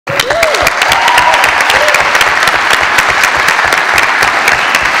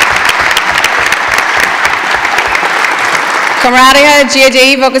Camaradia,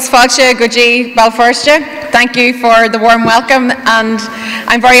 GAD, Vogus Falcha, Guji, Balfoursta. Thank you for the warm welcome, and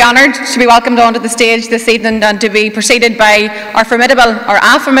I'm very honoured to be welcomed onto the stage this evening and to be preceded by a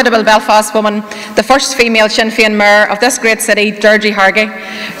formidable Belfast woman, the first female Sinn Féin Mayor of this great city, Dergy Hargey.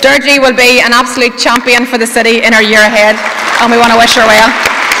 Dergy will be an absolute champion for the city in her year ahead, and we want to wish her well.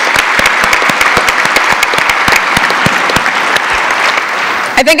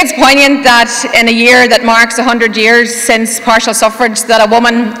 I think it's poignant that in a year that marks 100 years since partial suffrage that a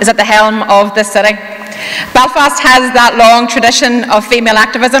woman is at the helm of this city. Belfast has that long tradition of female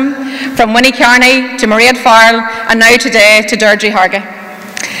activism, from Winnie Kearney to Mairead Farrell and now today to Dergy Hargey.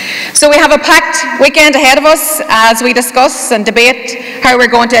 So we have a packed weekend ahead of us as we discuss and debate how we're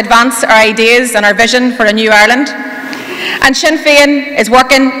going to advance our ideas and our vision for a new Ireland. And Sinn Féin is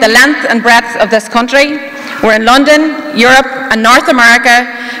working the length and breadth of this country. We're in London, Europe and North America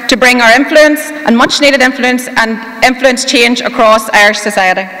to bring our influence and much needed influence change across Irish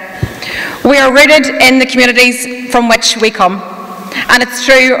society. We are rooted in the communities from which we come, and it's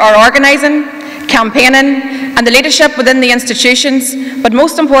through our organising, campaigning and the leadership within the institutions, but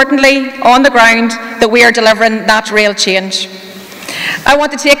most importantly on the ground, that we are delivering that real change. I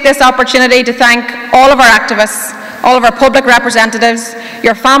want to take this opportunity to thank all of our activists, all of our public representatives,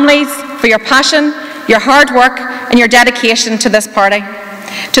 your families for your passion, your hard work and your dedication to this party,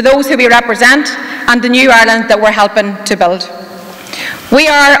 to those who we represent and the new Ireland that we're helping to build. We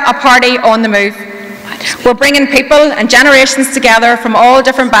are a party on the move. We're bringing people and generations together from all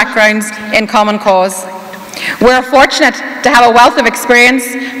different backgrounds in common cause. We're fortunate to have a wealth of experience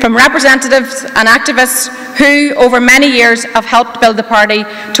from representatives and activists who over many years have helped build the party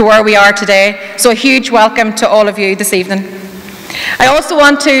to where we are today. So a huge welcome to all of you this evening. I also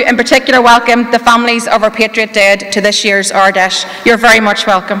want to, in particular, welcome the families of our patriot dead to this year's Ardesh. You're very much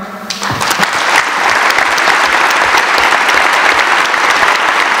welcome.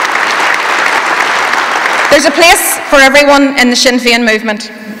 There's a place for everyone in the Sinn Féin movement.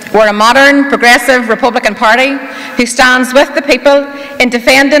 We're a modern, progressive Republican party who stands with the people in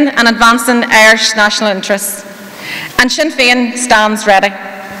defending and advancing Irish national interests. And Sinn Féin stands ready.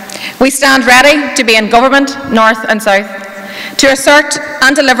 We stand ready to be in government, north and south, to assert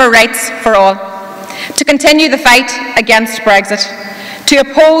and deliver rights for all, to continue the fight against Brexit, to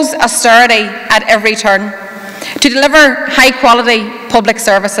oppose austerity at every turn, to deliver high-quality public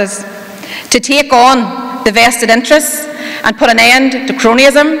services, to take on the vested interests and put an end to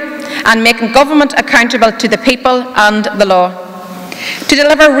cronyism and making government accountable to the people and the law, to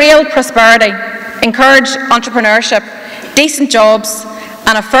deliver real prosperity, encourage entrepreneurship, decent jobs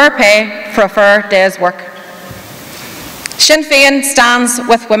and a fair pay for a fair day's work. Sinn Féin stands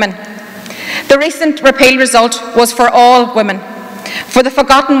with women. The recent repeal result was for all women, for the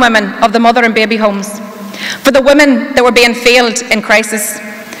forgotten women of the mother and baby homes, for the women that were being failed in crisis,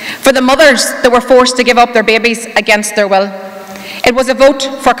 for the mothers that were forced to give up their babies against their will. It was a vote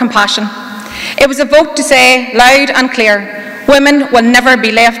for compassion. It was a vote to say loud and clear, women will never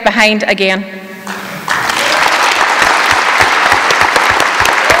be left behind again.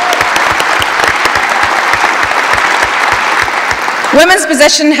 Women's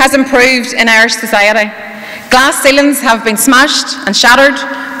position has improved in Irish society. Glass ceilings have been smashed and shattered,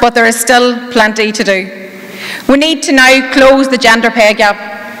 but there is still plenty to do. We need to now close the gender pay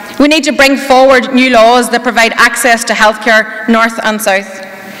gap. We need to bring forward new laws that provide access to healthcare north and south.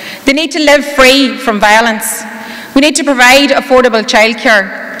 They need to live free from violence. We need to provide affordable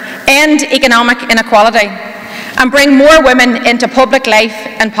childcare, end economic inequality, and bring more women into public life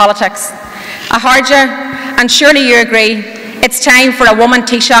and politics. Aharja, and surely you agree, it's time for a woman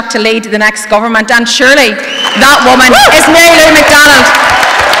Taoiseach to lead the next government, and surely that woman is Mary Lou McDonald.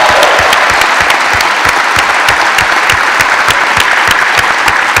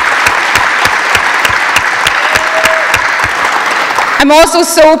 I'm also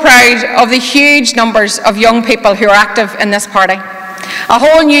so proud of the huge numbers of young people who are active in this party. A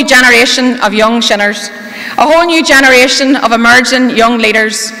whole new generation of young Shinners, a whole new generation of emerging young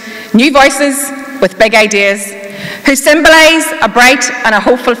leaders, new voices with big ideas, who symbolise a bright and a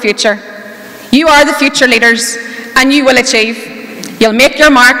hopeful future. You are the future leaders and you will achieve. You'll make your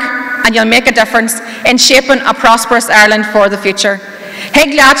mark and you'll make a difference in shaping a prosperous Ireland for the future.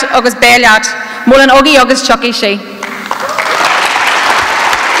 Higlat agus Bélat, Mulan Ogi agus Chucky She.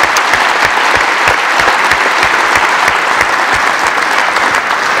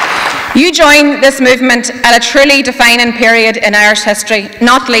 You join this movement at a truly defining period in Irish history,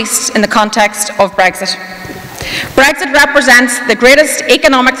 not least in the context of Brexit. Brexit represents the greatest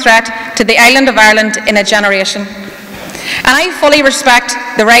economic threat to the island of Ireland in a generation. And I fully respect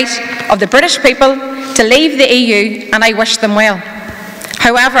the right of the British people to to leave the EU, and I wish them well.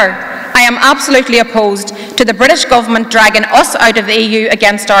 However, I am absolutely opposed to the British government dragging us out of the EU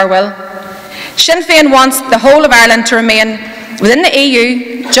against our will. Sinn Féin wants the whole of Ireland to remain within the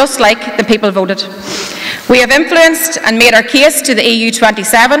EU, just like the people voted. We have influenced and made our case to the EU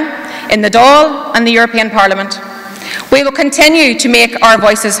 27 in the Dáil and the European Parliament. We will continue to make our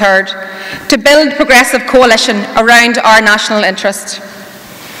voices heard, to build progressive coalition around our national interest.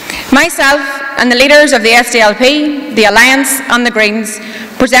 Myself and the leaders of the SDLP, the Alliance and the Greens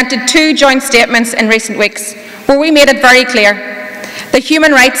presented 2 joint statements in recent weeks where we made it very clear that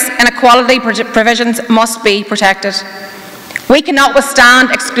human rights and equality provisions must be protected. We cannot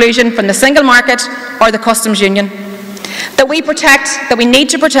withstand exclusion from the single market or the customs union. That we need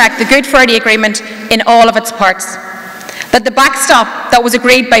to protect the Good Friday Agreement in all of its parts. That the backstop that was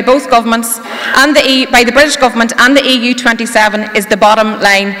agreed by both governments and by the British government and the EU 27 is the bottom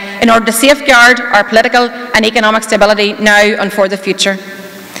line in order to safeguard our political and economic stability now and for the future.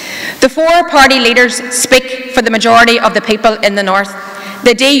 The 4 party leaders speak for the majority of the people in the North.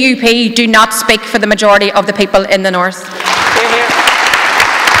 The DUP do not speak for the majority of the people in the North.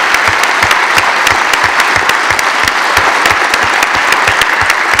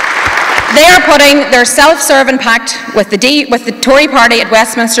 They are putting their self-serving pact with the Tory party at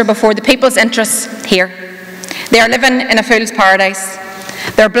Westminster before the people's interests here. They are living in a fool's paradise.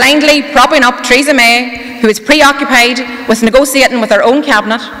 They're blindly propping up Theresa May, who is preoccupied with negotiating with her own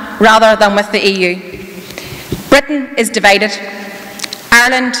cabinet rather than with the EU. Britain is divided.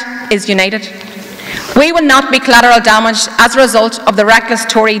 Ireland is united. We will not be collateral damage as a result of the reckless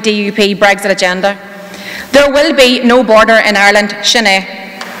Tory DUP Brexit agenda. There will be no border in Ireland, Sinead.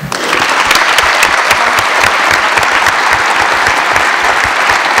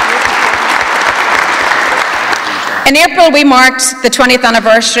 In April, we marked the 20th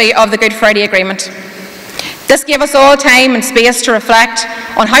anniversary of the Good Friday Agreement. This gave us all time and space to reflect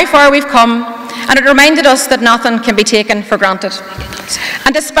on how far we've come, and it reminded us that nothing can be taken for granted.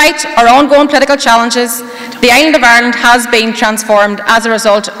 And despite our ongoing political challenges, the island of Ireland has been transformed as a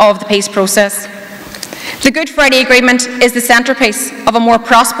result of the peace process. The Good Friday Agreement is the centrepiece of a more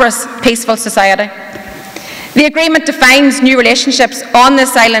prosperous, peaceful society. The agreement defines new relationships on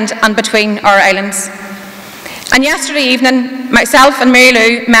this island and between our islands. And yesterday evening, myself and Mary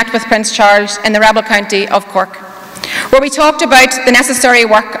Lou met with Prince Charles in the rebel county of Cork, where we talked about the necessary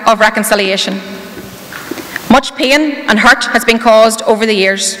work of reconciliation. Much pain and hurt has been caused over the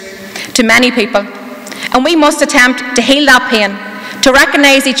years to many people, and we must attempt to heal that pain, to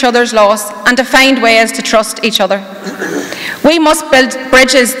recognise each other's loss, and to find ways to trust each other. We must build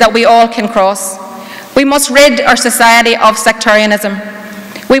bridges that we all can cross. We must rid our society of sectarianism.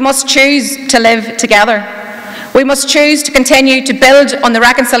 We must choose to live together. We must choose to continue to build on the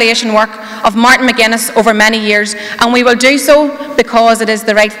reconciliation work of Martin McGuinness over many years, and we will do so because it is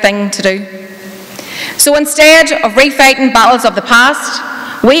the right thing to do. So instead of refighting battles of the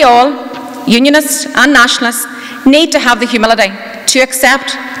past, we all, Unionists and Nationalists, need to have the humility to accept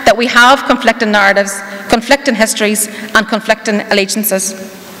that we have conflicting narratives, conflicting histories and conflicting allegiances.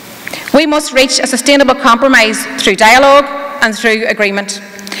 We must reach a sustainable compromise through dialogue and through agreement.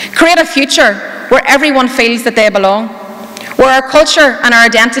 Create a future where everyone feels that they belong, where our culture and our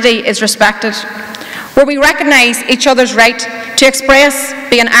identity is respected, where we recognise each other's right to express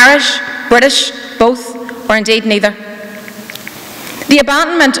being Irish, British, both, or indeed neither. The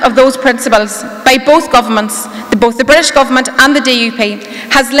abandonment of those principles by both governments, both the British government and the DUP,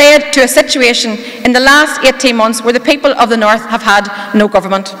 has led to a situation in the last 18 months where the people of the North have had no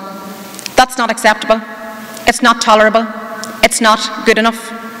government. That's not acceptable. It's not tolerable. It's not good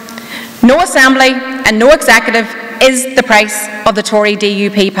enough. No Assembly and no Executive is the price of the Tory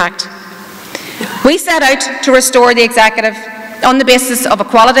DUP pact. We set out to restore the Executive on the basis of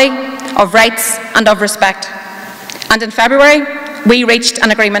equality, of rights and of respect. And in February, we reached an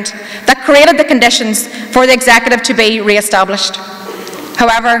agreement that created the conditions for the Executive to be re-established.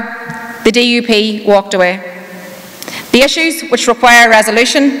 However, the DUP walked away. The issues which require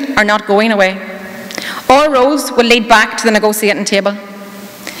resolution are not going away. All roads will lead back to the negotiating table.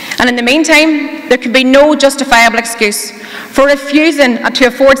 And in the meantime, there can be no justifiable excuse for refusing to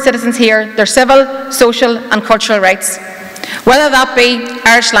afford citizens here their civil, social and cultural rights, whether that be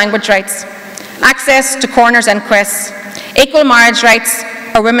Irish language rights, access to coroner's inquests, equal marriage rights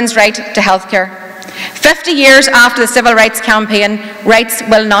or women's right to healthcare. 50 years after the Civil Rights Campaign, rights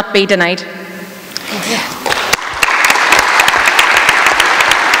will not be denied.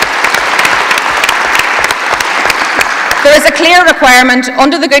 There is a clear requirement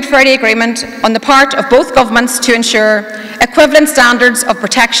under the Good Friday Agreement on the part of both governments to ensure equivalent standards of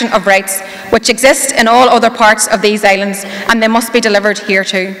protection of rights which exist in all other parts of these islands, and they must be delivered here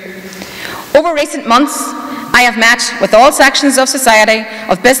too. Over recent months, I have met with all sections of society,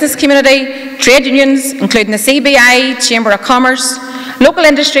 of business community, trade unions, including the CBI, Chamber of Commerce, local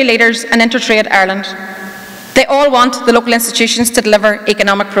industry leaders and Intertrade Ireland. They all want the local institutions to deliver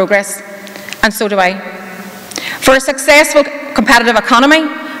economic progress, and so do I. For a successful competitive economy,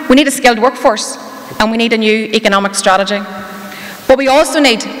 we need a skilled workforce and we need a new economic strategy. But we also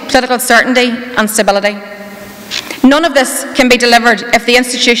need political certainty and stability. None of this can be delivered if the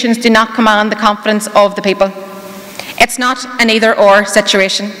institutions do not command the confidence of the people. It's not an either-or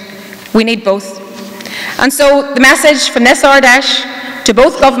situation. We need both. And so the message from this Ard Fheis to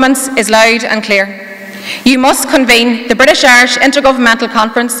both governments is loud and clear. You must convene the British-Irish Intergovernmental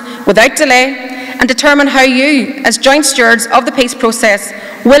Conference without delay and determine how you, as joint stewards of the peace process,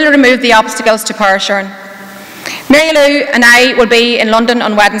 will remove the obstacles to power sharing. Mary Lou and I will be in London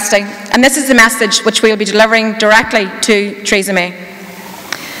on Wednesday, and this is the message which we will be delivering directly to Theresa May.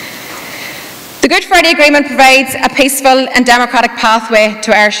 The Good Friday Agreement provides a peaceful and democratic pathway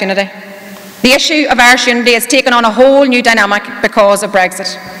to Irish unity. The issue of Irish unity has taken on a whole new dynamic because of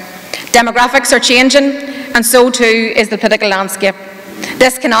Brexit. Demographics are changing, and so too is the political landscape.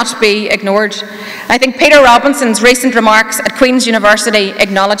 This cannot be ignored. I think Peter Robinson's recent remarks at Queen's University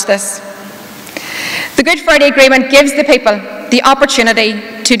acknowledge this. The Good Friday Agreement gives the people the opportunity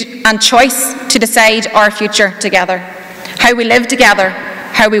and choice to decide our future together, how we live together,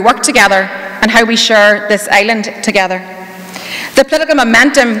 how we work together, and how we share this island together. The political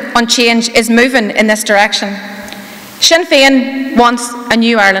momentum on change is moving in this direction. Sinn Féin wants a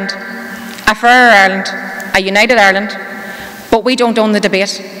new Ireland, a fairer Ireland, a united Ireland, but we don't own the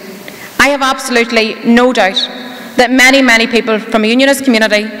debate. I have absolutely no doubt that many people from a unionist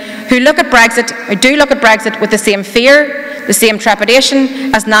community who do look at Brexit with the same fear, the same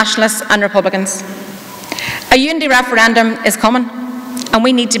trepidation as nationalists and Republicans. A unity referendum is coming, and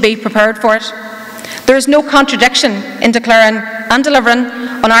we need to be prepared for it. There is no contradiction in declaring and delivering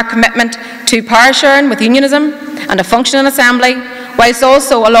on our commitment to power sharing with unionism and a functioning assembly, whilst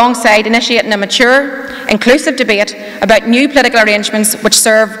also alongside initiating a mature, inclusive debate about new political arrangements which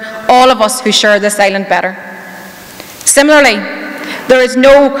serve all of us who share this island better. Similarly, there is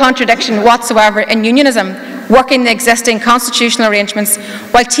no contradiction whatsoever in unionism working the existing constitutional arrangements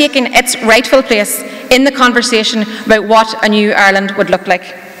while taking its rightful place in the conversation about what a new Ireland would look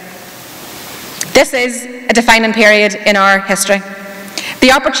like. This is a defining period in our history.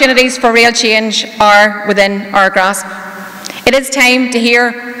 The opportunities for real change are within our grasp. It is time to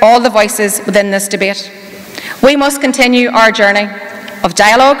hear all the voices within this debate. We must continue our journey of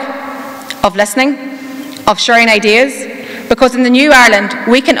dialogue, of listening, of sharing ideas, because in the new Ireland,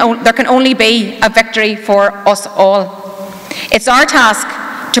 there can only be a victory for us all. It's our task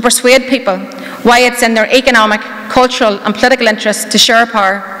to persuade people why it's in their economic, cultural and political interests to share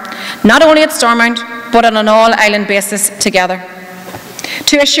power, not only at Stormont, but on an all-island basis together.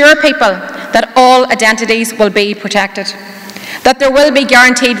 To assure people that all identities will be protected, that there will be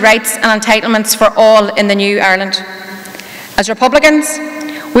guaranteed rights and entitlements for all in the new Ireland. As Republicans,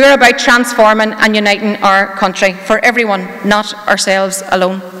 we are about transforming and uniting our country for everyone, not ourselves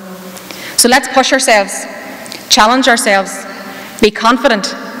alone. So let's push ourselves, challenge ourselves, be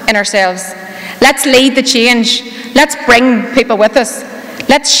confident in ourselves. Let's lead the change. Let's bring people with us.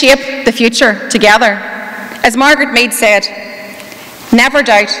 Let's shape the future together. As Margaret Mead said, never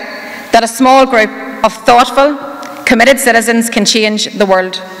doubt that a small group of thoughtful, committed citizens can change the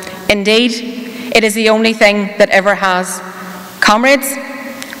world. Indeed, it is the only thing that ever has. Comrades,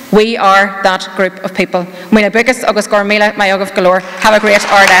 we are that group of people. Míle buchas agus gur míle maithagah galore. Have a great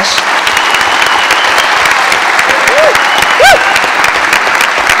Ard Fheis.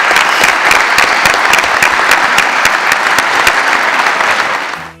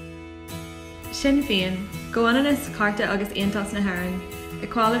 Sinn Féin, Goannas, Carta agus Aontas na HÉireann,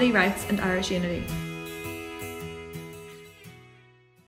 Equality, Rights and Irish Unity.